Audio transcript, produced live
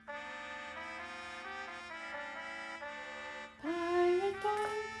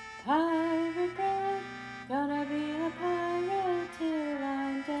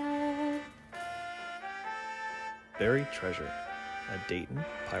Buried Treasure, a Dayton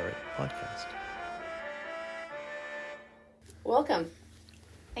Pirate podcast. Welcome.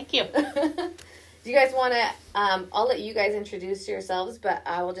 Thank you. Do you guys want to, I'll let you guys introduce yourselves, but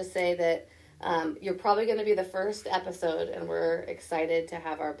I will just say that you're probably going to be the first episode, and we're excited to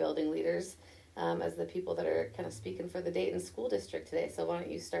have our building leaders as the people that are kind of speaking for the Dayton School District today. So why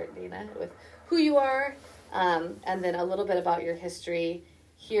don't you start, Dana, with who you are, and then a little bit about your history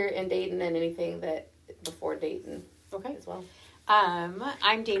here in Dayton and anything that before Dayton as well.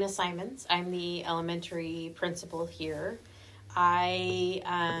 I'm Dana Symons. I'm the elementary principal here.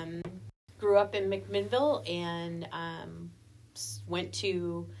 I grew up in McMinnville and went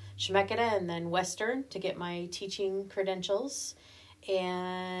to Chemeketa and then Western to get my teaching credentials,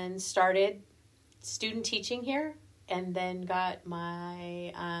 and started student teaching here, and then got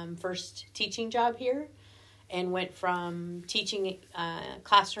my first teaching job here, and went from teaching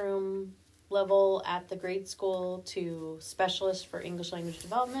classroom level at the grade school to specialist for English language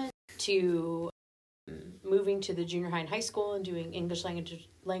development, to moving to the junior high and high school and doing English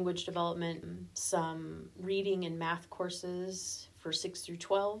language development, some reading and math courses for 6 through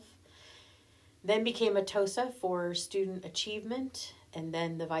 12. Then became a TOSA for student achievement, and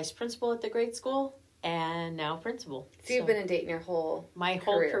then the vice principal at the grade school, and now principal. So you've been in Dayton your whole whole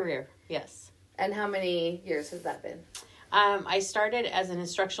career, yes. And how many years has that been? I started as an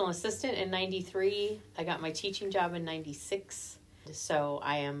instructional assistant in 93. I got my teaching job in 96. So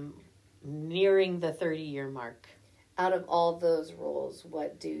I am nearing the 30-year mark. Out of all those roles,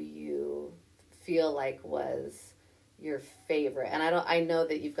 what do you feel like was your favorite? And I know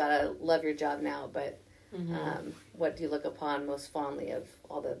that you've got to love your job now, but what do you look upon most fondly of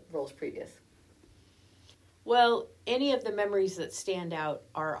all the roles previous? Well, any of the memories that stand out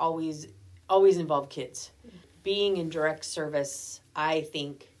are always involve kids. Being in direct service, I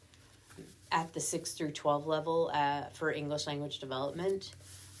think, at the 6 through 12 level for English language development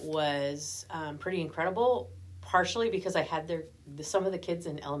was pretty incredible, partially because I had some of the kids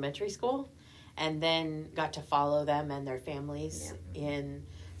in elementary school, and then got to follow them and their families in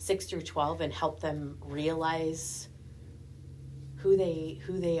 6 through 12 and help them realize who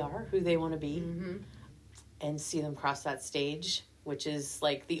they are, who they want to be, and see them cross that stage, which is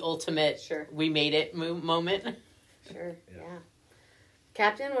like the ultimate we made it moment. Sure, yeah.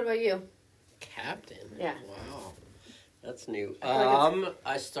 Captain, what about you? Captain? Yeah. Wow. That's new.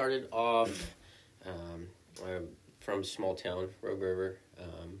 I started off I'm from small town, Rogue River.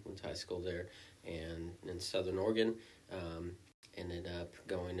 Went to high school there, and in Southern Oregon. Ended up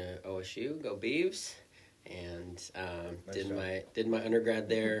going to OSU, go Beavs, and did my undergrad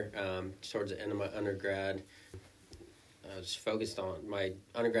there. Towards the end of my undergrad, I was focused on my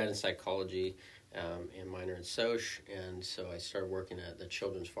undergrad in psychology and minor in soc, and so I started working at the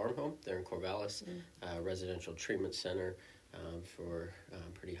Children's Farm Home there in Corvallis, residential treatment center for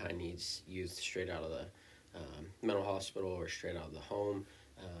pretty high needs youth straight out of the mental hospital or straight out of the home.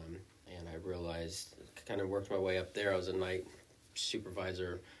 And I realized, kind of worked my way up there. I was a night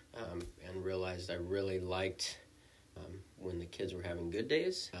supervisor and realized I really liked when the kids were having good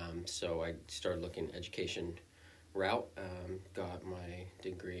days. So I started looking at education route, got my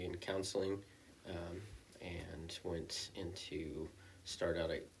degree in counseling, and started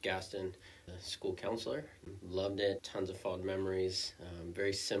out at Gaston, a school counselor. Loved it, tons of fond memories,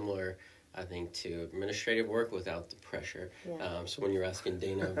 very similar, I think, to administrative work without the pressure. Yeah. So when you're asking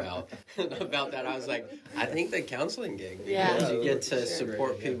Dana about that, I was like, I think the counseling gig, because you get to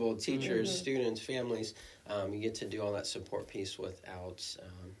support people, teachers, students, families. You get to do all that support piece without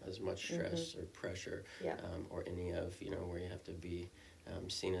as much stress or pressure, or any of, where you have to be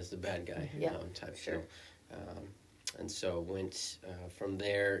seen as the bad guy type deal. And so went from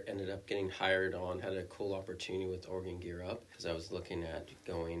there, ended up getting hired on, had a cool opportunity with Oregon Gear Up, because I was looking at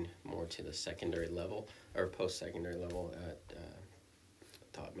going more to the secondary level or post-secondary level at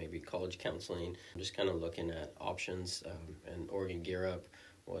thought maybe college counseling, just kind of looking at options, and Oregon Gear Up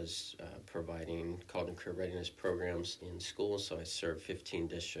was providing college and career readiness programs in schools. So I served 15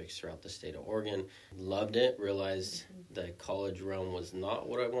 districts throughout the state of Oregon. Loved it, realized the college realm was not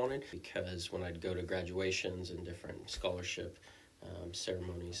what I wanted, because when I'd go to graduations and different scholarship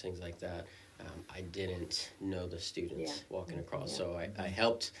ceremonies, things like that, I didn't know the students walking across. So I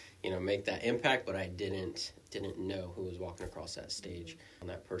helped, make that impact, but I didn't know who was walking across that stage on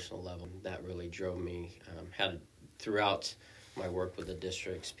that personal level. That really drove me, had throughout my work with the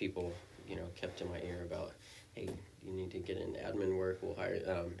districts, people, kept in my ear about, hey, you need to get in admin work, we'll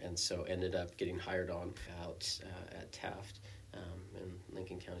hire, and so ended up getting hired on out at Taft in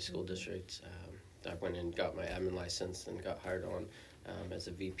Lincoln County School District. I went and got my admin license and got hired on as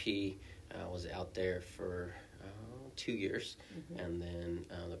a VP. Was out there for 2 years, and then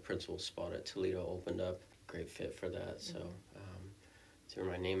the principal spot at Toledo opened up. Great fit for that. So threw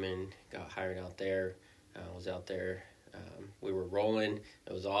my name in, got hired out there. Was out there. We were rolling.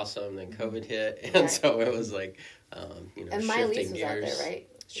 It was awesome. Then COVID hit, and so it was like, and my shifting lease was gears. out there, right?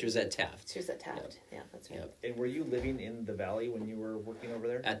 She was at Taft. She was at Taft. Yeah, that's right. Yep. And were you living in the valley when you were working over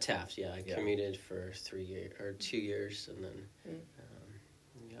there? At Taft, yeah. I commuted for 2 years, and then.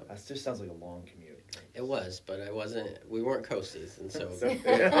 That just sounds like a long commute. Right? It was, but we weren't coasties, and so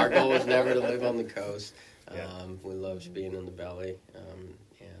our goal was never to live on the coast. We loved being in the valley,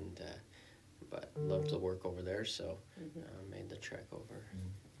 but loved to work over there, so made the trek over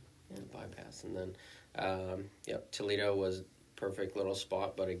the bypass. And then, Toledo was perfect little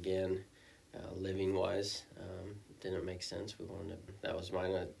spot, but again, living-wise, didn't make sense. That was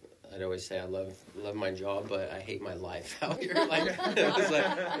mine. I'd always say I love my job, but I hate my life out here. Like it was like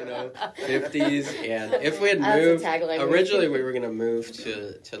 50s, and if we had moved, originally we were gonna move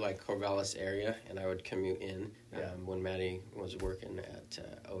to like Corvallis area, and I would commute in when Maddie was working at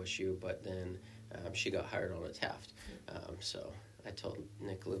OSU, but then she got hired on at Taft. So I told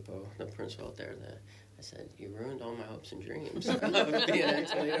Nick Lupo, the principal out there, that I said, "You ruined all my hopes and dreams of being in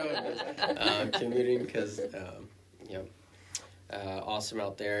Toledo and commuting because." Awesome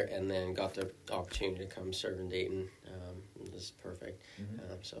out there, and then got the opportunity to come serve in Dayton. It was perfect.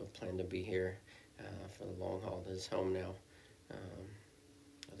 So plan to be here for the long haul. This is home now.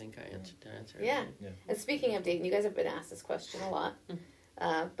 I think I answered that. Yeah. And speaking of Dayton, you guys have been asked this question a lot,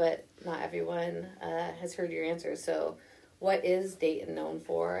 but not everyone has heard your answer. So what is Dayton known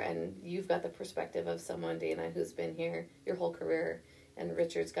for? And you've got the perspective of someone, Dana, who's been here your whole career, and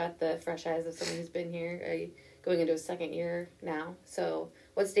Richard's got the fresh eyes of someone who's been here going into his second year now. So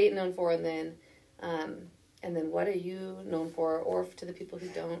what's Dayton known for, and then what are you known for, or to the people who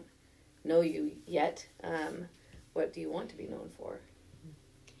don't know you yet, what do you want to be known for?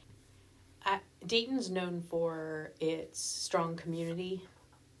 Dayton's known for its strong community.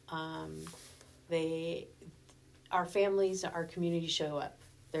 Our families, our community show up.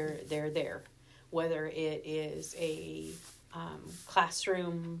 They're there, whether it is a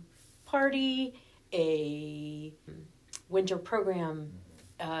classroom party, a winter program,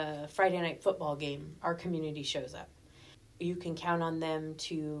 Friday night football game, our community shows up. You can count on them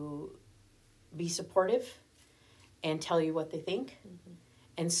to be supportive and tell you what they think.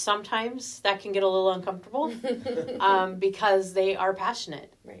 And sometimes that can get a little uncomfortable because they are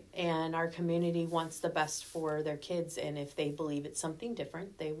passionate. Right. And our community wants the best for their kids. And if they believe it's something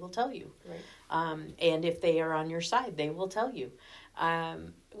different, they will tell you. Right. And if they are on your side, they will tell you.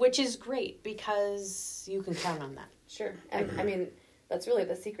 Which is great because you can count on that. Sure. And I mean, that's really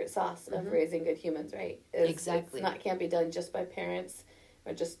the secret sauce of raising good humans, right? Exactly. Can't be done just by parents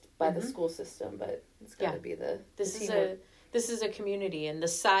or just by the school system, but it's got to be the teamwork. This is a community, and the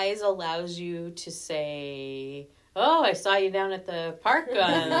size allows you to say, "Oh, I saw you down at the park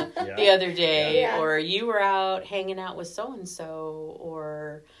the other day," or "You were out hanging out with so and so,"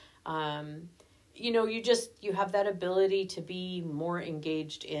 or you have that ability to be more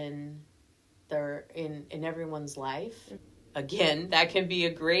engaged in everyone's life. Again, that can be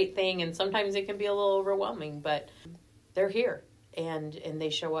a great thing, and sometimes it can be a little overwhelming, but they're here and they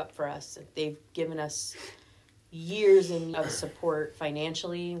show up for us. They've given us years of support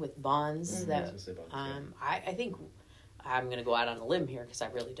financially with bonds that I think I'm going to go out on a limb here because I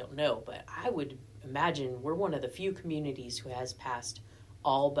really don't know, but I would imagine we're one of the few communities who has passed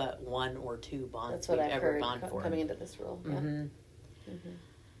all but one or two bonds we've ever gone for. Coming into this role.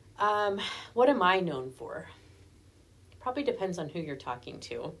 What am I known for? Probably depends on who you're talking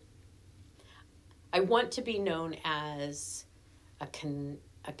to. I want to be known as a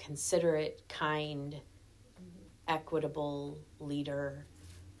considerate, kind, equitable leader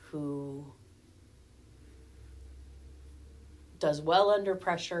who does well under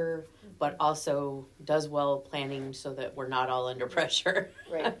pressure, but also does well planning so that we're not all under pressure.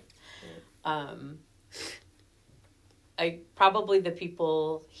 Right. Probably the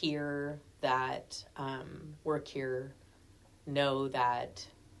people here that work here know that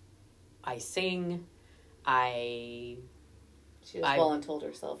I sing. She was voluntold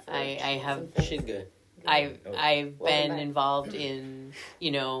herself. I have. She's good. I've been involved in,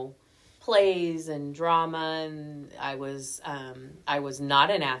 plays and drama, and I was not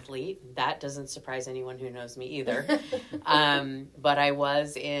an athlete. That doesn't surprise anyone who knows me either. But I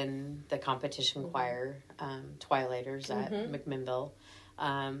was in the competition choir, Twilighters at McMinnville.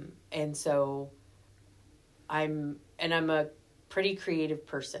 And so I'm a pretty creative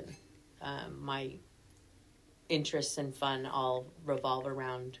person. My interests and fun all revolve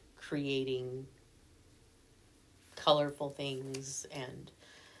around creating colorful things and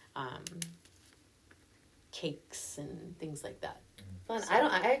cakes and things like that. Fun. So,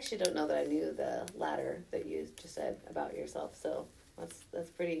 I actually don't know that I knew the latter that you just said about yourself. So that's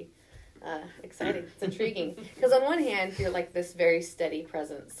pretty exciting. It's intriguing because on one hand you're like this very steady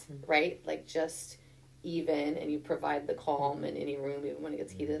presence, right? Like just even, and you provide the calm in any room, even when it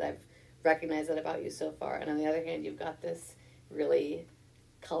gets heated. I've recognized that about you so far. And on the other hand, you've got this really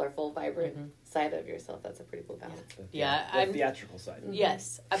colorful, vibrant side of yourself. That's a pretty cool balance. Yeah, the theatrical side.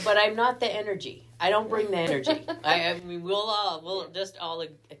 Yes, but I'm not the energy. I don't bring the energy. I mean, we'll just all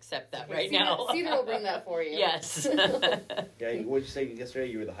accept that right now. Ceder will bring that for you. Yes. Yeah, what did you say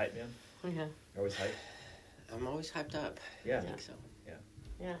yesterday? You were the hype man? Yeah. You're always hype? I'm always hyped up. Yeah. I think so.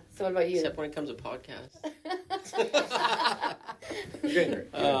 Yeah. So what about you? Except when it comes to podcasts.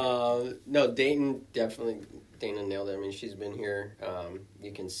 No, Dayton definitely. Dana nailed it. I mean, she's been here.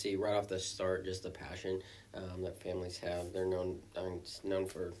 You can see right off the start just the passion that families have. They're known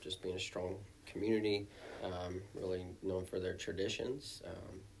for just being a strong community, really known for their traditions,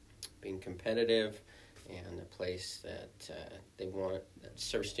 being competitive, and a place that they want that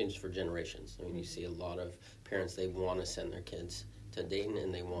serves students for generations. I mean, you see a lot of parents, they want to send their kids to Dayton,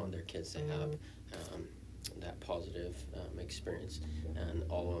 and they want their kids to have that positive experience, and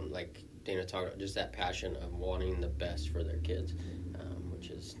all of them, like Dana talked about, just that passion of wanting the best for their kids, which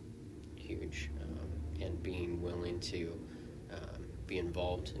is huge, and being willing to be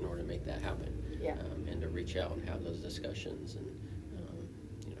involved in order to make that happen, and to reach out and have those discussions, and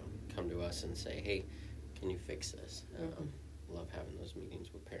come to us and say, hey, can you fix this? Love having those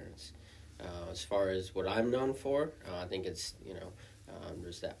meetings with parents. As far as what I'm known for, I think it's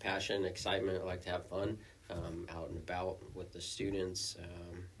there's that passion, excitement. I like to have fun out and about with the students.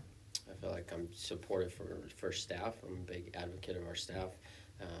 I feel like I'm supportive for staff. I'm a big advocate of our staff,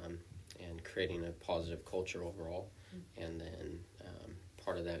 and creating a positive culture overall. And then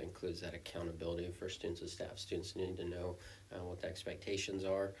part of that includes that accountability for students and staff. Students need to know what the expectations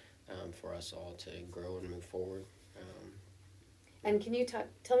are for us all to grow and move forward. And can you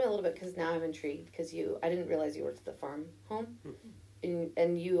tell me a little bit, because now I'm intrigued, because I didn't realize you worked at the farm home,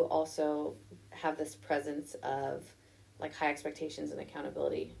 and you also have this presence of like high expectations and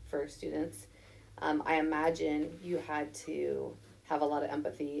accountability for students. I imagine you had to have a lot of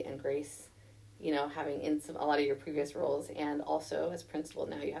empathy and grace, having in a lot of your previous roles, and also as principal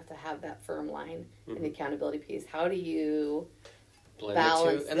now you have to have that firm line in the accountability piece. How do you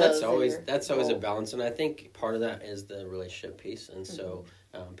balance and that's always a balance, and I think part of that is the relationship piece, and so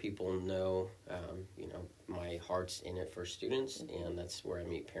people know my heart's in it for students, and that's where I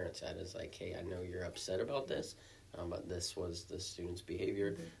meet parents at, is like, hey, I know you're upset about this, but this was the student's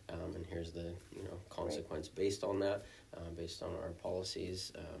behavior, and here's the consequence based on that, based on our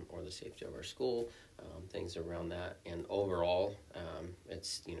policies or the safety of our school, things around that. And overall,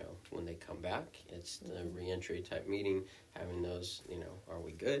 it's when they come back, it's the reentry type meeting, having those are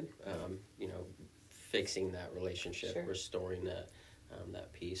we good, fixing that relationship, restoring that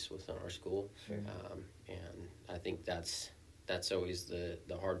peace within our school, and I think that's always the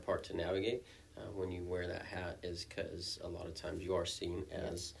hard part to navigate. When you wear that hat, is because a lot of times you are seen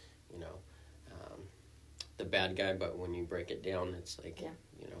as, the bad guy, but when you break it down, it's like,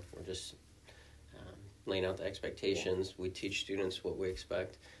 we're just laying out the expectations. We teach students what we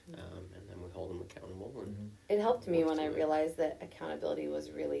expect, and then we hold them accountable. And it helped me when I realized that accountability was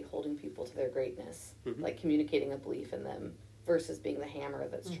really holding people to their greatness, like communicating a belief in them versus being the hammer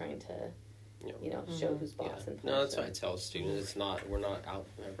that's trying to show who's boss. And no, that's why I tell students, we're not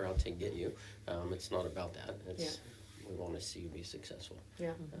ever out to get you. It's not about that. We want to see you be successful.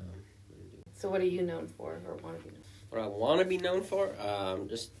 Yeah. So what are you known for, or want to be known for? What I want to be known for,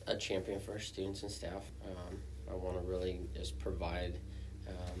 just a champion for our students and staff. I want to really just provide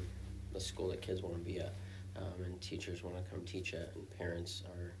the school that kids want to be at, and teachers want to come teach at, and parents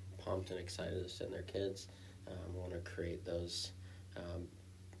are pumped and excited to send their kids. Want to create those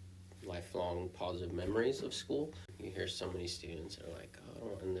lifelong positive memories of school. You hear so many students that are like,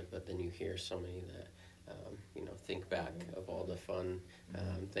 oh, but then you hear so many that think back of all the fun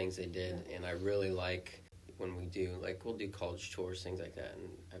things they did. And I really like when we do, we'll do college tours, things like that, and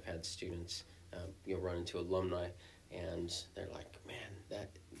I've had students you'll run into alumni and they're like, man, that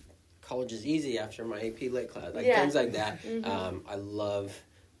college is easy after my AP Lit class, things like that. I love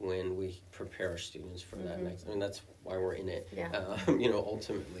when we prepare our students for that next, that's why we're in it,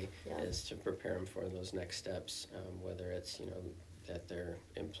 ultimately, is to prepare them for those next steps, whether it's, that they're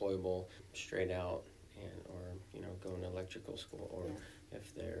employable straight out, or going to electrical school, or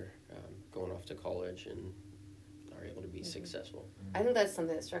if they're going off to college and are able to be successful. I think that's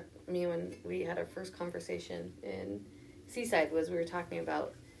something that struck me when we had our first conversation in Seaside, was we were talking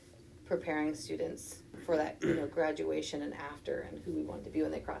about preparing students for that, graduation and after, and who we wanted to be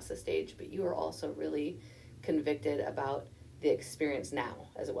when they cross the stage. But you are also really convicted about the experience now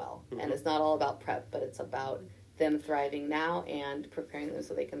as well. And it's not all about prep, but it's about them thriving now and preparing them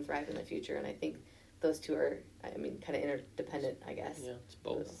so they can thrive in the future. And I think those two are, kind of interdependent, I guess. Yeah, it's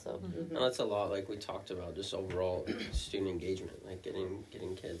both. So, And that's a lot, like we talked about, just overall student engagement, like getting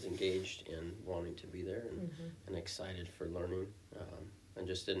kids engaged and wanting to be there and excited for learning. And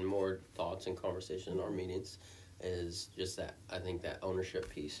just in more thoughts and conversation in our meetings is just that, I think that ownership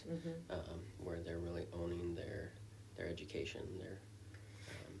piece, where they're really owning their education.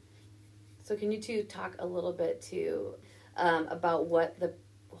 So can you two talk a little bit too about what the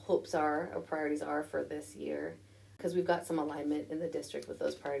hopes are or priorities are for this year? Because we've got some alignment in the district with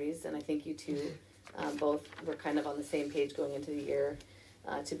those priorities, and I think you two both were kind of on the same page going into the year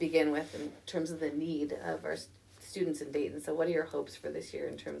to begin with in terms of the need of our students in Dayton. So what are your hopes for this year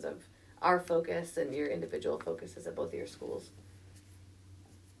in terms of our focus and your individual focuses at both of your schools?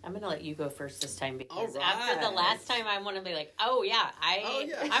 I'm going to let you go first this time, because All after the right. last time, I want to be like, I'm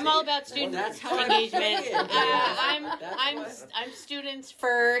see, all about student that's how I engagement. play it. I'm students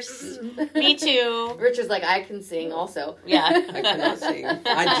first. Me too. Richard's like, I can sing also. Yeah. I cannot sing.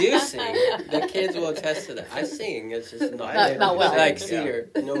 I do sing. The kids will attest to that. I sing. It's just Not well. Like Cedar.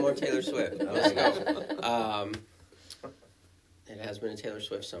 No more Taylor Swift. Let's go. It has been a Taylor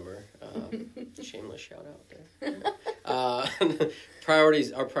Swift summer. Shameless shout out there.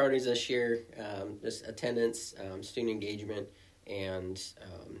 Our priorities this year, just attendance, student engagement, and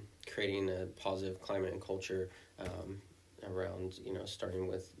creating a positive climate and culture around, starting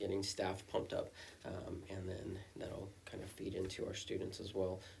with getting staff pumped up, and then that'll kind of feed into our students as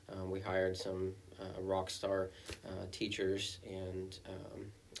well. We hired some rock star teachers and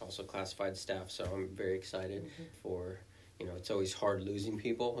also classified staff, so I'm very excited for, it's always hard losing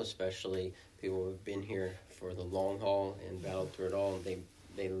people, especially people who have been here for the long haul and battled through it all.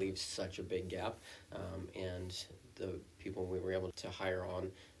 They leave such a big gap, and the people we were able to hire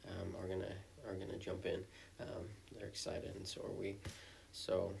on are gonna jump in. They're excited, and so are we.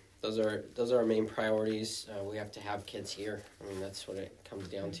 So those are our main priorities. We have to have kids here. That's what it comes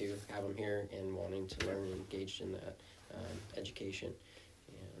down to: have them here and wanting to learn and engaged in that education.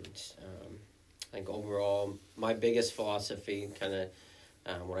 And I think overall, my biggest philosophy, kind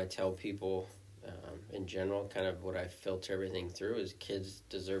of what I tell people in general, kind of what I filter everything through, is kids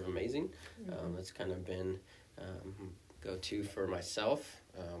deserve amazing. That's kind of been go-to for myself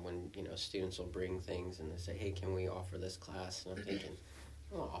when students will bring things and they say, "Hey, can we offer this class?" And I'm thinking,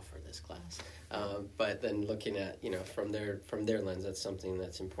 I'll offer this class. But then looking at from their lens, that's something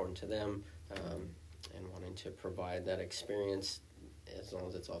that's important to them, and wanting to provide that experience, as long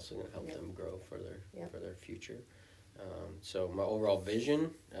as it's also going to help them grow for their future. So my overall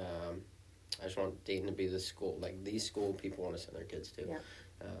vision, I just want Dayton to be the school people want to send their kids to.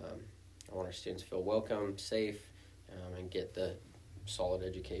 I want our students to feel welcome, safe, and get the solid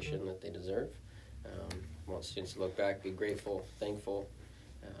education that they deserve. I want students to look back, be grateful, thankful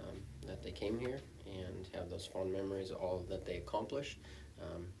that they came here, and have those fond memories of all that they accomplished.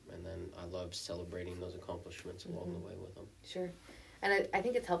 And then I love celebrating those accomplishments along the way with them. Sure. And I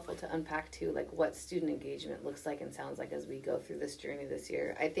think it's helpful to unpack, too, like what student engagement looks like and sounds like as we go through this journey this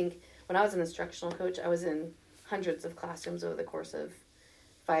year. I think when I was an instructional coach, I was in hundreds of classrooms over the course of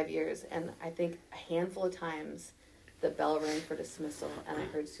 5 years. And I think a handful of times the bell rang for dismissal, and I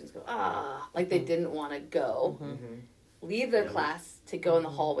heard students go, like they didn't want to go, leave their class to go in the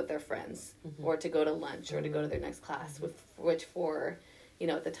hall with their friends, or to go to lunch, or to go to their next class, which for,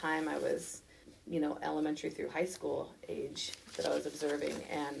 at the time I was, elementary through high school age that I was observing.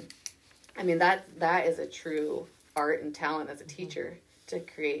 And that is a true art and talent as a teacher to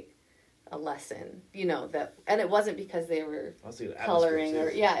create a lesson, and it wasn't because they were coloring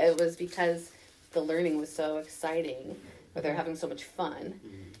it was because the learning was so exciting, or they're having so much fun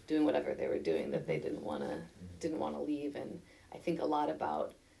doing whatever they were doing that they didn't want to leave. And I think a lot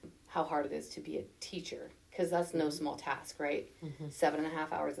about how hard it is to be a teacher, because that's no small task, right?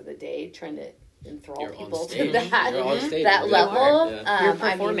 7.5 hours of the day trying to enthrall people to that level. You're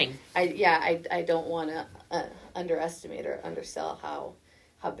performing. I don't want to underestimate or undersell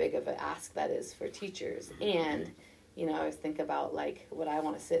how big of an ask that is for teachers. And I always think about would I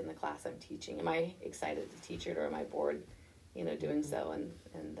want to sit in the class I'm teaching? Am I excited to teach it, or am I bored doing so?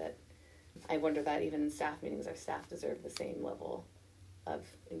 And that I wonder that even in staff meetings, our staff deserve the same level of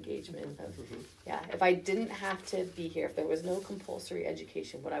engagement. Yeah, if I didn't have to be here, if there was no compulsory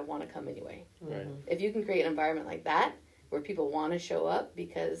education, would I want to come anyway? Right. If you can create an environment like that where people want to show up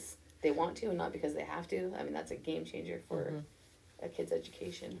because they want to and not because they have to, I mean, that's a game changer for a kid's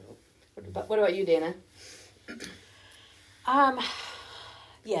education. What about you, Dana?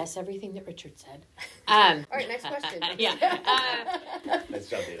 Yes, everything that Richard said. All right, next question. Nice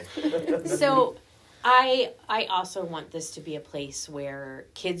job, Dana. So I also want this to be a place where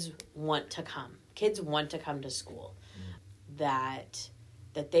kids want to come. Kids want to come to school. That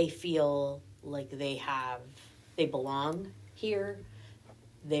they feel like they belong here.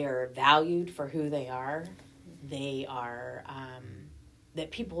 They're valued for who they are. They are, that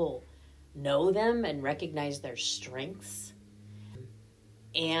people know them and recognize their strengths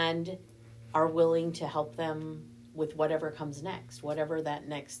and are willing to help them with whatever comes next, whatever that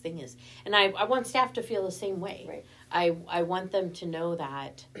next thing is. And I want staff to feel the same way. Right. I want them to know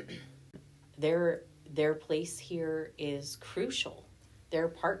that their place here is crucial. Their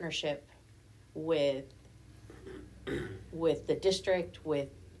partnership with the district, with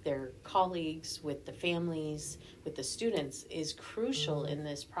their colleagues, with the families, with the students is crucial in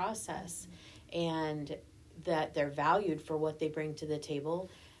this process, and that they're valued for what they bring to the table,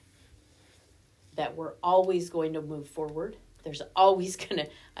 that we're always going to move forward. There's always going to,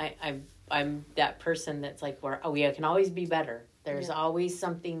 I'm that person that's like, we can always be better. There's always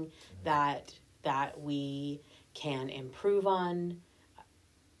something that we can improve on.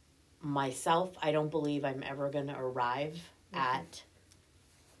 Myself, I don't believe I'm ever going to arrive at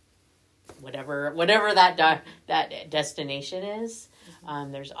whatever that destination is.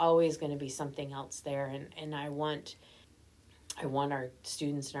 There's always going to be something else there, and I want our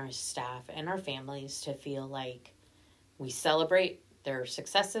students and our staff and our families to feel like we celebrate their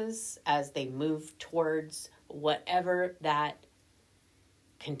successes as they move towards whatever that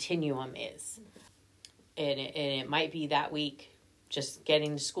continuum is. And it might be that week just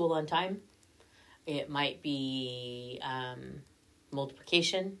getting to school on time. It might be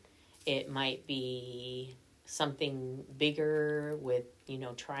multiplication. It might be something bigger with,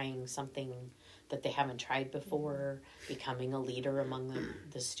 trying something that they haven't tried before, becoming a leader among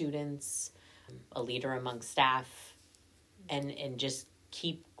the students, a leader among staff, and just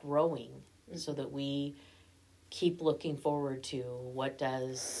keep growing so that we keep looking forward to what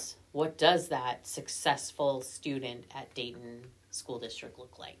does that successful student at Dayton School District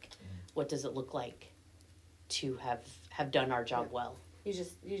look like? What does it look like to have done our job well? You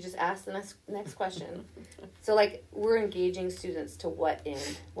just asked the next question. So, we're engaging students to what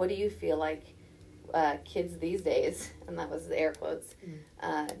end? What do you feel like kids these days, and that was the air quotes,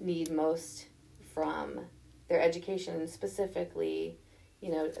 need most from their education, and specifically,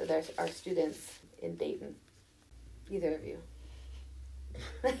 our students in Dayton? Either of you.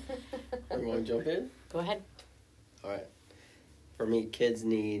 You want to jump in? Go ahead. All right. For me, kids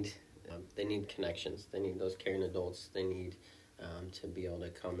need connections. They need those caring adults. They need to be able to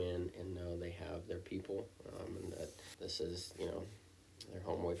come in and know they have their people, and that this is, their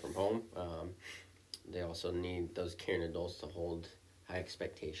home away from home. They also need those caring adults to hold high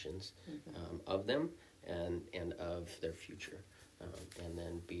expectations of them and of their future, and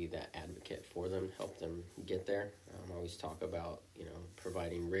then be that advocate for them, help them get there. I always talk about,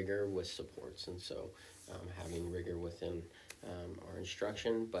 providing rigor with supports, and so having rigor within our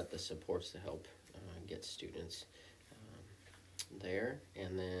instruction, but the supports to help get students there.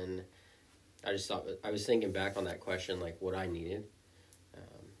 And then I just thought, I was thinking back on that question, what I needed.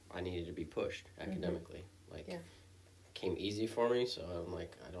 I needed to be pushed academically. Came easy for me, so I'm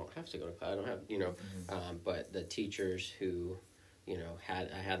like, I don't have to go to class. I don't have, but the teachers who,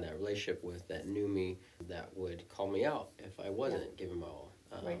 I had that relationship with, that knew me, that would call me out if I wasn't giving my all.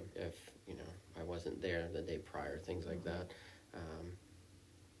 If, I wasn't there the day prior, things like that.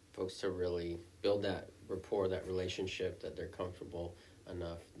 Folks to really build that rapport, that relationship, that they're comfortable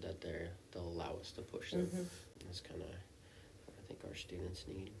enough that they'll allow us to push them. That's kind of what I think our students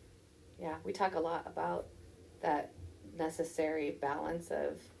need. Yeah, we talk a lot about that necessary balance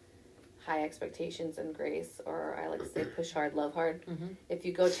of high expectations and grace, or I like to say push hard, love hard. If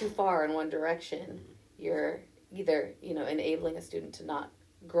you go too far in one direction, you're either, enabling a student to not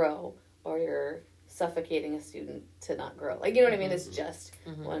grow, or you're suffocating a student to not grow. What I mean? It's just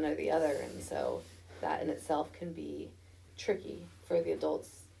one or the other. And so that in itself can be tricky for the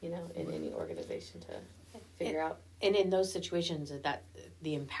adults, in any organization to figure out. And in those situations, that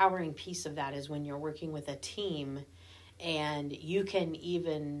the empowering piece of that is when you're working with a team, and you can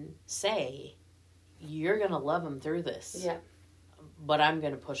even say, you're going to love them through this. Yeah. But I'm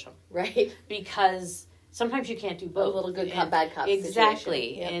going to push them. Right. Because sometimes you can't do A both. little good cop, bad cop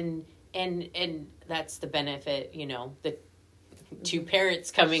Exactly. situation. And that's the benefit, the two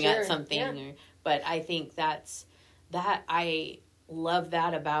parents coming at something. Yeah. But I think that I love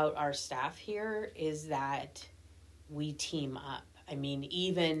that about our staff here is that we team up. I mean,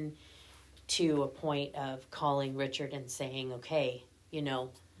 even to a point of calling Richard and saying, okay,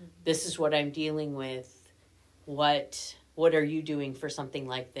 this is what I'm dealing with. What are you doing for something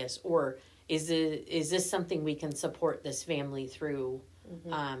like this? Or is this something we can support this family through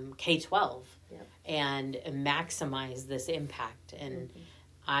K-12 and maximize this impact? And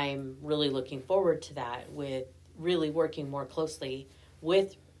I'm really looking forward to that, with really working more closely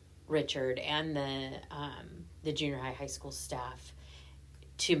with Richard and the junior high school staff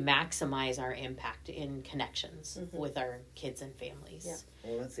to maximize our impact in connections with our kids and families. Yeah.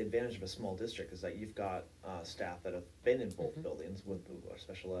 Well, that's the advantage of a small district, is that you've got staff that have been in both buildings with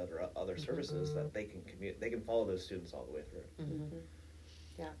special ed or other services that they can commute. They can follow those students all the way through.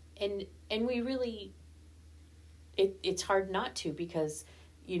 Yeah. And we really, it's hard not to, because,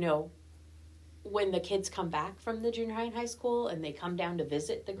 when the kids come back from the junior high and high school and they come down to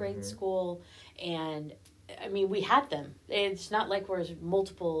visit the grade school, and I mean, we had them. It's not like we're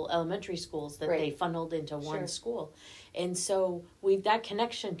multiple elementary schools that they funneled into one school. And so that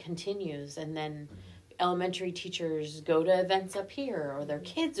connection continues. And then elementary teachers go to events up here, or their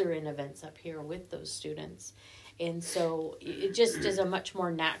kids are in events up here with those students. And so it just is a much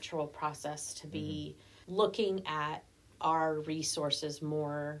more natural process to be looking at our resources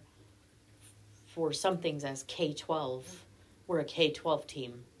more for some things as K-12. We're a K-12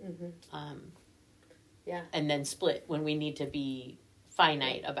 team. Yeah. And then split when we need to be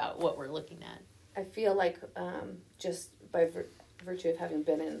finite about what we're looking at. I feel like just by virtue of having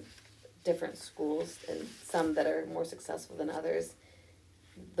been in different schools, and some that are more successful than others,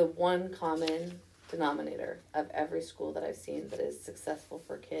 the one common denominator of every school that I've seen that is successful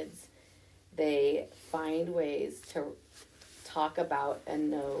for kids, they find ways to talk about and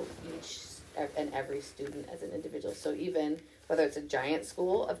know each and every student as an individual. So even whether it's a giant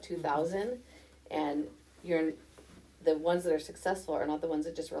school of 2,000, and the ones that are successful are not the ones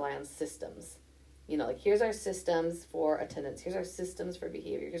that just rely on systems. Like, here's our systems for attendance, here's our systems for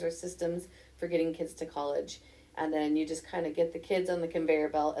behavior, here's our systems for getting kids to college. And then you just kind of get the kids on the conveyor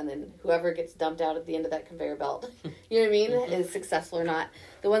belt, and then whoever gets dumped out at the end of that conveyor belt, you know what I mean, is successful or not.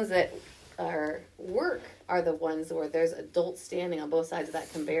 The ones that work are the ones where there's adults standing on both sides of that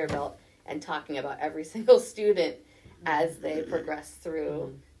conveyor belt and talking about every single student as they progress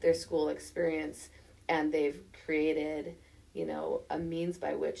through their school experience, and they've created, a means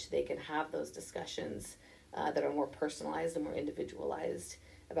by which they can have those discussions that are more personalized and more individualized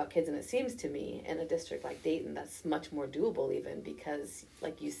about kids. And it seems to me, in a district like Dayton, that's much more doable, even because,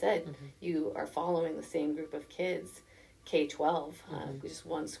 like you said, you are following the same group of kids, K-12, just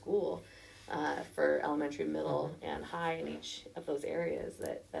one school for elementary, middle, and high in each of those areas.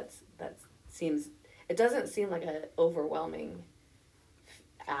 That seems, it doesn't seem like an overwhelming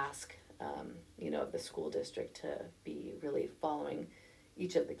ask, of the school district to be really following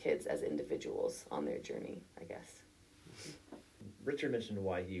each of the kids as individuals on their journey, I guess. Richard mentioned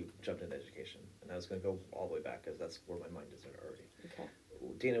why he jumped into education, and I was going to go all the way back because that's where my mind is already. Okay.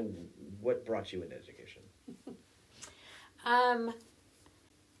 Dana, what brought you into education? I'm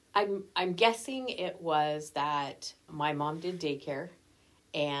guessing it was that my mom did daycare,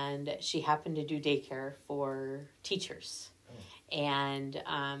 and she happened to do daycare for teachers. And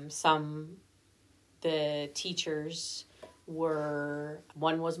the teachers one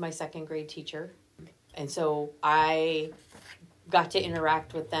was my second grade teacher. And so I got to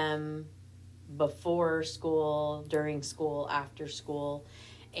interact with them before school, during school, after school.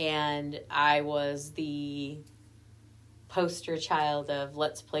 And I was the poster child of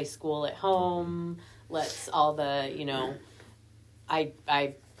let's play school at home. Let's all the,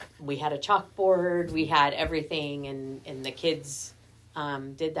 we had a chalkboard, we had everything, and the kids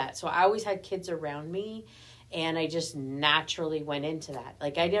did that. So I always had kids around me, and I just naturally went into that.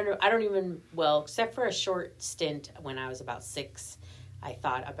 Like, I don't even, except for a short stint when I was about 6, I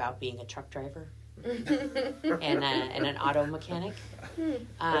thought about being a truck driver and an auto mechanic.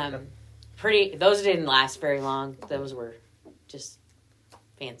 Those didn't last very long. Those were just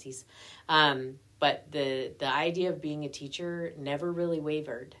fancies. But the idea of being a teacher never really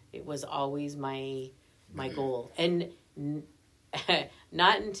wavered. It was always my goal. And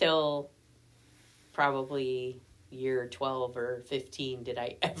not until probably year 12 or 15 did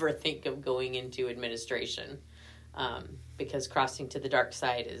I ever think of going into administration. Because crossing to the dark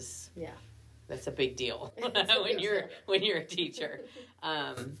side that's a big deal when you're a teacher.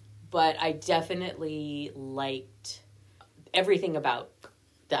 But I definitely liked everything about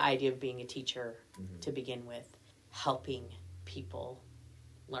the idea of being a teacher to begin with, helping people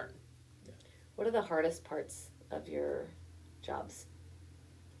learn. What are the hardest parts of your jobs?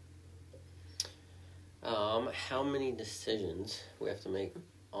 How many decisions we have to make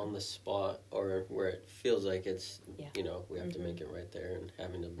on the spot, or where it feels like it's, we have to make it right there, and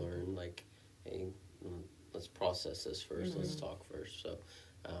having to learn, like, hey, let's process this first, let's talk first. So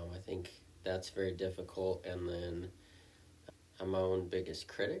I think that's very difficult. And then I'm my own biggest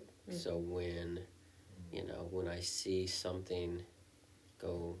critic. So when I see something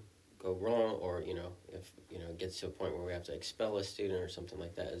go wrong, or if it gets to a point where we have to expel a student or something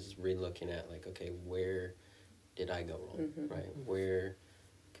like that, is re-looking at, like, okay, where did I go wrong, right? Where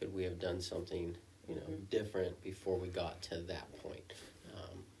could we have done something different before we got to that point?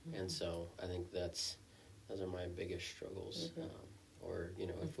 And so I think those are my biggest struggles. Or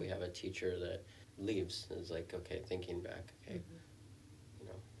if we have a teacher that leaves, it's like, okay, thinking back, okay,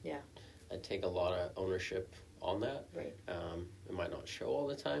 I take a lot of ownership on that. Right. It might not show all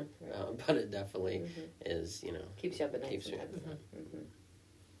the time, but it definitely is, keeps you up at night. Keeps you.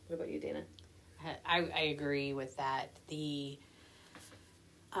 What about you, Dana? I agree with that. The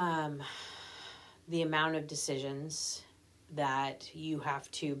amount of decisions that you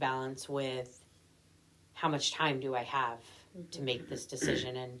have to balance with how much time do I have to make this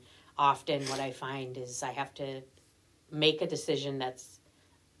decision. And often what I find is I have to make a decision that's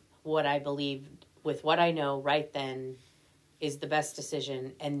what I believe with what I know right then is the best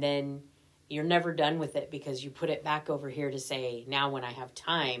decision. And then you're never done with it, because you put it back over here to say, now when I have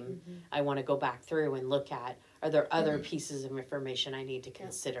time, I want to go back through and look at, are there other pieces of information I need to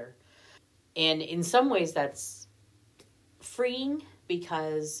consider? And in some ways that's freeing,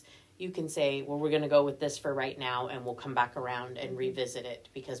 because you can say, well, we're going to go with this for right now, and we'll come back around and revisit it,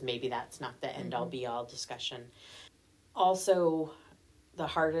 because maybe that's not the end all be all discussion. Also, the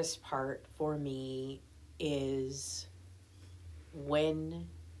hardest part for me is when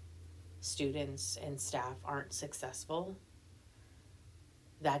students and staff aren't successful.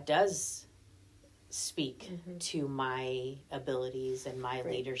 That does speak to my abilities and my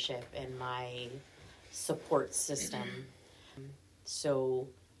leadership and my support system. So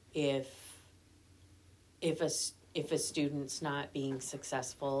if a student's not being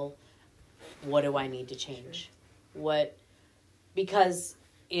successful, what do I need to change? Because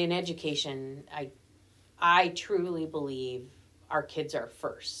in education, I truly believe our kids are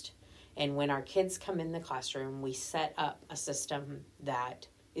first. And when our kids come in the classroom, we set up a system that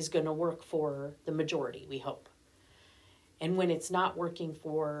is going to work for the majority, we hope. And when it's not working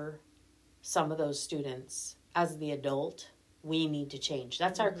for some of those students, as the adult, we need to change.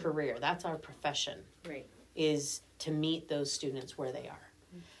 That's our career. That's our profession. Right. Is to meet those students where they are.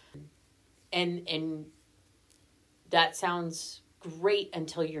 And that sounds great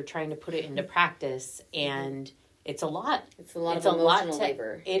until you're trying to put it into practice, and it's a lot. It's a lot of emotional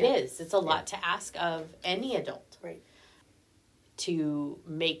labor. It is. It's a lot to ask of any adult. Right. To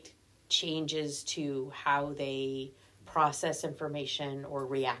make changes to how they process information or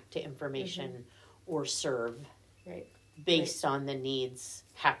react to information or serve. Right. Based on the needs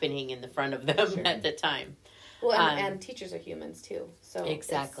happening in the front of them at the time. Well, and teachers are humans too. So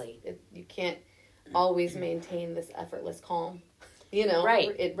exactly. You can't always maintain this effortless calm.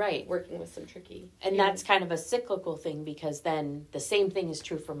 Right. Working with some tricky. And that's kind of a cyclical thing, because then the same thing is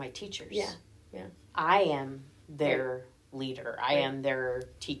true for my teachers. Yeah. I am their leader. I am their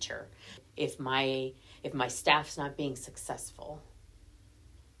teacher. If my staff's not being successful,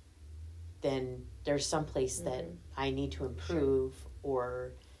 then there's some place that I need to improve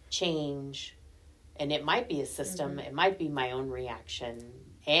or change. And it might be a system. It might be my own reaction.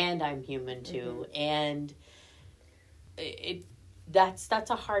 And I'm human too. And that's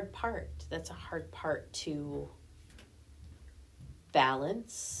a hard part. That's a hard part to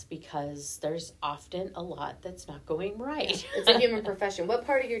balance, because there's often a lot that's not going right. It's a human profession. What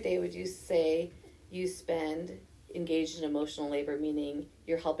part of your day would you say you spend engaged in emotional labor, meaning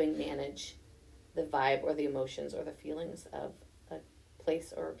you're helping manage the vibe or the emotions or the feelings of a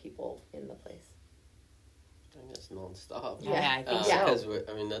place or people in the place? I guess nonstop. Yeah, I think so.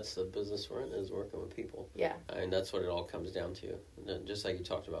 Because that's the business we're in, is working with people. Yeah. And that's what it all comes down to. And just like you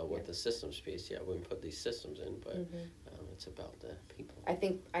talked about with the systems piece, we can put these systems in, but it's about the people. I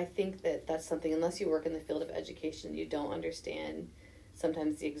think that's something, unless you work in the field of education, you don't understand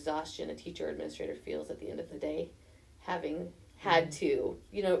sometimes the exhaustion a teacher or administrator feels at the end of the day, having had to,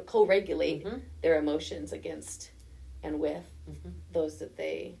 co-regulate their emotions against and with those that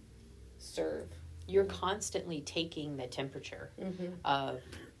they serve. You're constantly taking the temperature of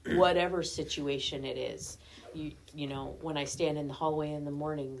whatever situation it is. You know, when I stand in the hallway in the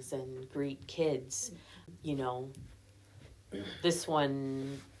mornings and greet kids, you know, this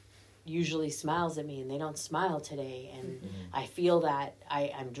one usually smiles at me and they don't smile today, and I feel that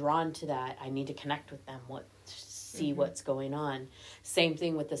I'm drawn to that. I need to connect with them, see what's going on. Same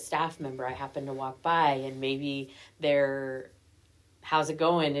thing with the staff member. I happen to walk by and maybe their how's it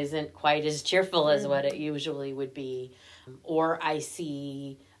going isn't quite as cheerful as what it usually would be. Or I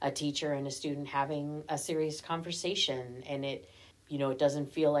see a teacher and a student having a serious conversation, and it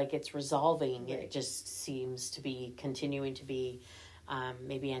doesn't feel like it's resolving. Right. It just seems to be continuing to be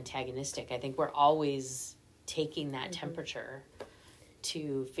maybe antagonistic. I think we're always taking that temperature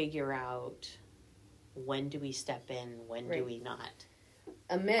to figure out, when do we step in, when do we not?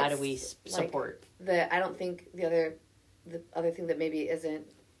 How do we support? I don't think the other thing that maybe isn't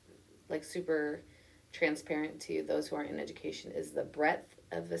like super transparent to those who aren't in education is the breadth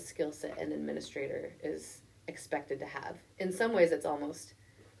of the skill set an administrator is expected to have. In some ways, it's almost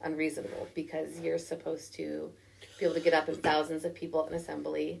unreasonable, because you're supposed to be able to get up in thousands of people at an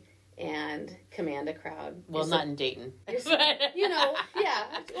assembly and command a crowd. Well, not in Dayton. Or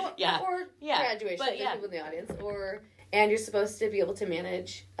graduation, but people in the audience, and you're supposed to be able to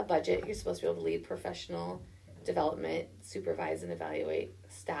manage a budget. You're supposed to be able to lead professional development, supervise and evaluate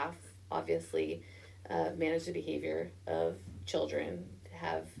staff, obviously, manage the behavior of children,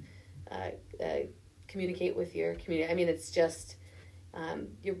 have communicate with your community. I mean, it's just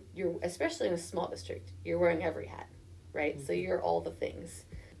you're especially in a small district, you're wearing every hat, right? So you're all the things.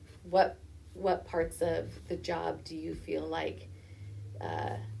 What parts of the job do you feel like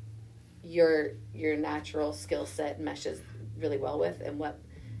your natural skill set meshes really well with, and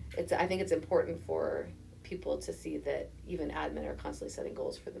I think it's important for people to see that even admin are constantly setting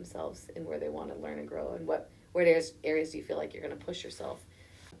goals for themselves and where they want to learn and grow, and what areas do you feel like you're going to push yourself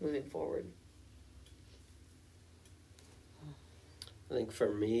moving forward? I think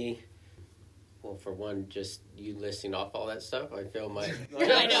for me, well, for one, just you listing off all that stuff, I feel my...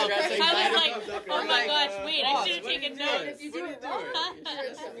 I know. I was like, oh my gosh, wait, I should have taken notes. If you do it wrong,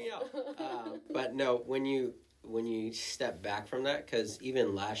 you're stressing me out. But no, when you step back from that, because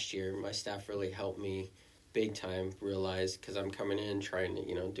even last year, my staff really helped me big time realize, because I'm coming in trying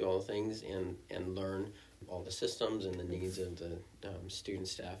to, do all the things and learn all the systems and the needs of the student,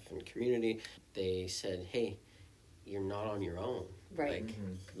 staff, and community. They said, hey, you're not on your own. Right. Like,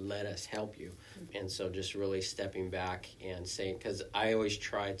 let us help you. And so just really stepping back and saying, because I always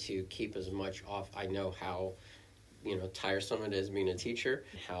try to keep as much off. I know how, tiresome it is being a teacher,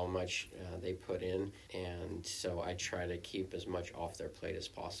 how much they put in. And so I try to keep as much off their plate as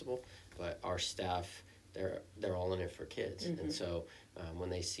possible. But our staff, they're all in it for kids. And so when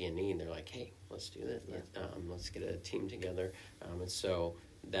they see a need, they're like, hey, let's do this. Let's get a team together. And so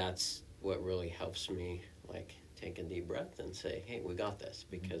that's what really helps me, like, take a deep breath and say, hey, we got this,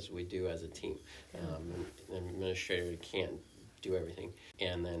 because we do as a team. An administrator can't do everything.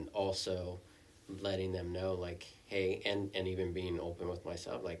 And then also letting them know, like, hey, and even being open with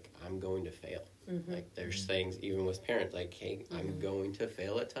myself, like, I'm going to fail. Like, there's things, even with parents, like, hey, I'm going to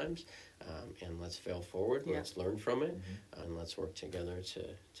fail at times, and let's fail forward, let's learn from it, and let's work together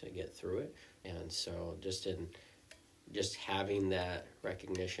to get through it. And so just having that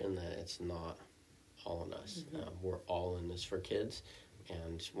recognition that it's not all on us. We're all in this for kids,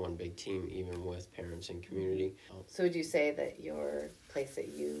 and one big team, even with parents and community. So would you say that your place that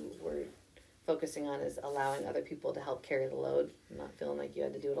you were focusing on is allowing other people to help carry the load, not feeling like you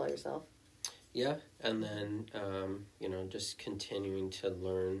had to do it all yourself? Yeah, and then, just continuing to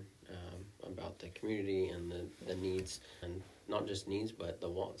learn about the community and the needs, and not just needs, but the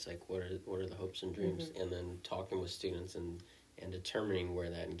wants, like what are the hopes and dreams, and then talking with students and determining where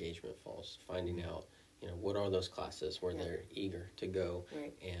that engagement falls, finding out, what are those classes where they're eager to go,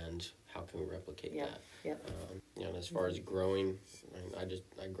 and how can we replicate that. And as far as growing,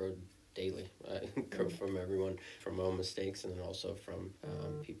 I grow daily. I grow from everyone, from my own mistakes, and then also from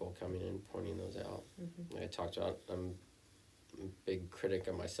people coming in, pointing those out. Like I talked about, I'm a big critic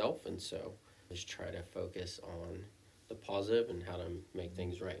of myself, and so I just try to focus on the positive and how to make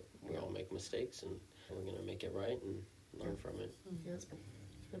things right. We all make mistakes, and we're going to make it right and learn from it.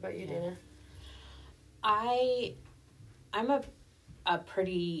 What about you, Dana? I'm a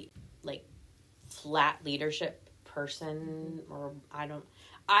pretty, like, flat leadership person, or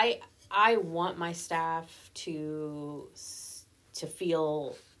I want my staff to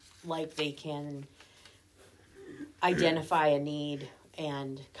feel like they can identify a need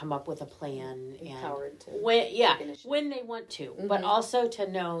and come up with a plan, empowered to when they want to, but also to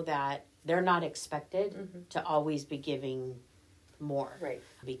know that they're not expected to always be giving more. Right.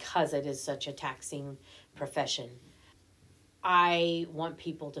 Because it is such a taxing profession. I want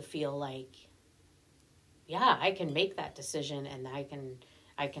people to feel like, yeah, I can make that decision, and I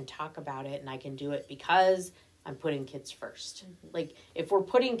can talk about it, and I can do it because I'm putting kids first. Mm-hmm. Like, if we're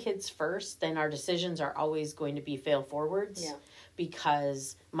putting kids first, then our decisions are always going to be fail forwards. Yeah.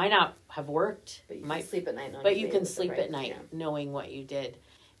 Because might not have worked. But you can sleep at night. But you can sleep at night knowing what you did.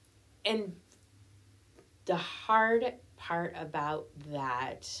 And the hard part about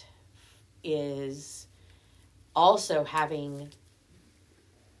that is also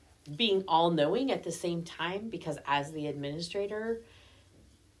being all-knowing at the same time, because as the administrator,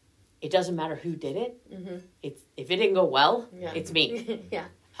 it doesn't matter who did it. Mm-hmm. If it didn't go well, it's me. Yeah.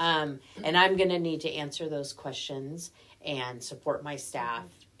 And I'm going to need to answer those questions and support my staff.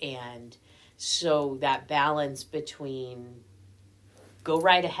 And so that balance between go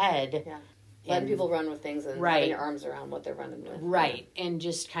right ahead. Yeah. Letting people run with things and having your arms around what they're running with. Right. Yeah. And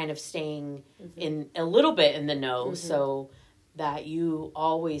just kind of staying in a little bit in the know so that you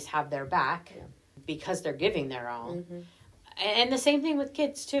always have their back because they're giving their all. Mm-hmm. And the same thing with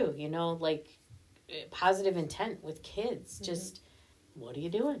kids too, like positive intent with kids. Just, what are you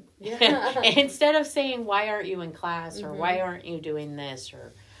doing? Yeah. Instead of saying, why aren't you in class, or why aren't you doing this,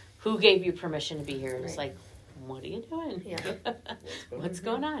 or who gave you permission to be here? It's like, what are you doing? Yeah. What's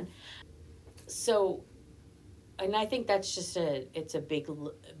going on? So, and I think that's just it's a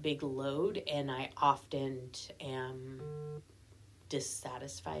big load, and I often am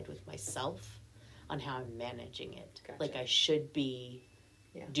dissatisfied with myself on how I'm managing it. Gotcha. Like, I should be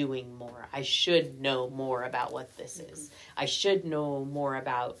doing more. I should know more about what this is. I should know more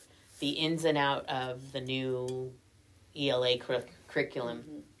about the ins and out of the new ELA curriculum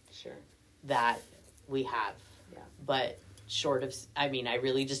that we have. Yeah. But short of, I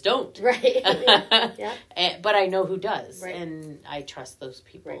really just don't. Right. But I know who does. Right. And I trust those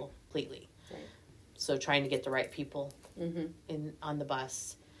people completely. Right. So trying to get the right people on the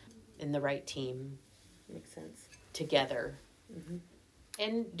bus, in the right team. Makes sense. Together. Mm-hmm.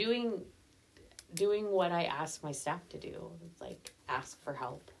 And doing what I ask my staff to do. Like, ask for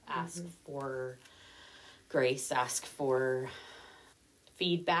help, ask for grace, ask for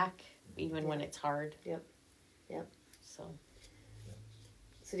feedback, even when it's hard. Yep. So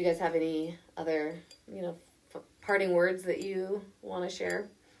do you guys have any other, parting words that you want to share?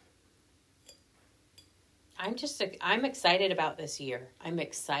 I'm excited about this year. I'm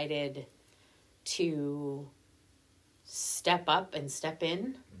excited to step up and step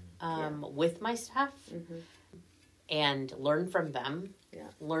in with my staff and learn from them,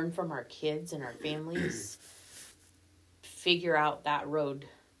 learn from our kids and our families, figure out that road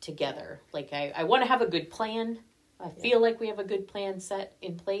together. Like, I want to have a good plan. I feel like we have a good plan set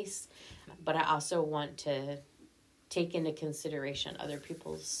in place, but I also want to take into consideration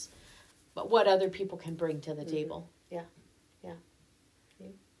what other people can bring to the table. Yeah.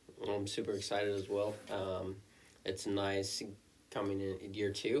 I'm super excited as well. It's nice coming in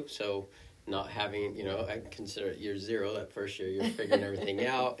year 2, so not having, I consider it year 0. That first year, you're figuring everything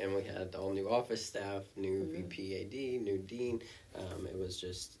out, and we had all new office staff, new VPAD, new dean. It was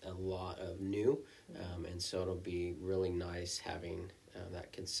just a lot of new, and so it'll be really nice having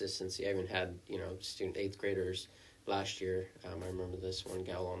that consistency. I even had, 8th graders last year. I remember this one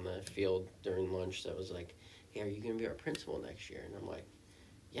gal on the field during lunch that was like, hey, are you going to be our principal next year? And I'm like,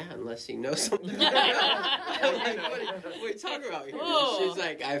 yeah, unless you know something. What are you talking about here? She's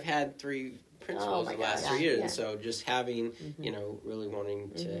like, I've had 3 principals in the last 3 years. And so just having, really wanting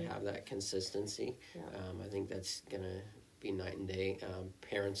to have that consistency, I think that's going to be night and day.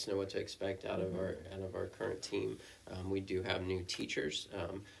 Parents know what to expect out of our current team. We do have new teachers,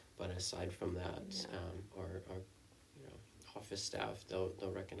 but aside from that, our office staff, they'll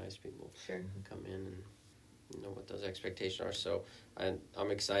recognize people who come in and know what those expectations are. So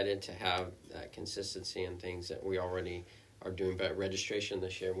I'm excited to have that consistency and things that we already are doing. But registration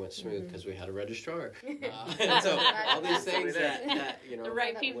this year went smooth because we had a registrar. And so all these things that the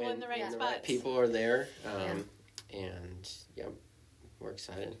right people in the right spots. The right people are there. And we're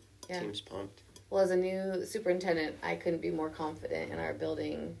excited. Team's pumped. Well, as a new superintendent, I couldn't be more confident in our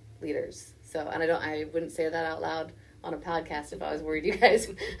building leaders. So, and I wouldn't say that out loud on a podcast if I was worried you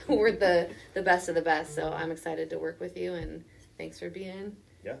guys were the best of the best. So I'm excited to work with you, and thanks for being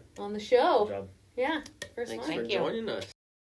on the show. Good job. Yeah. Thanks for joining us.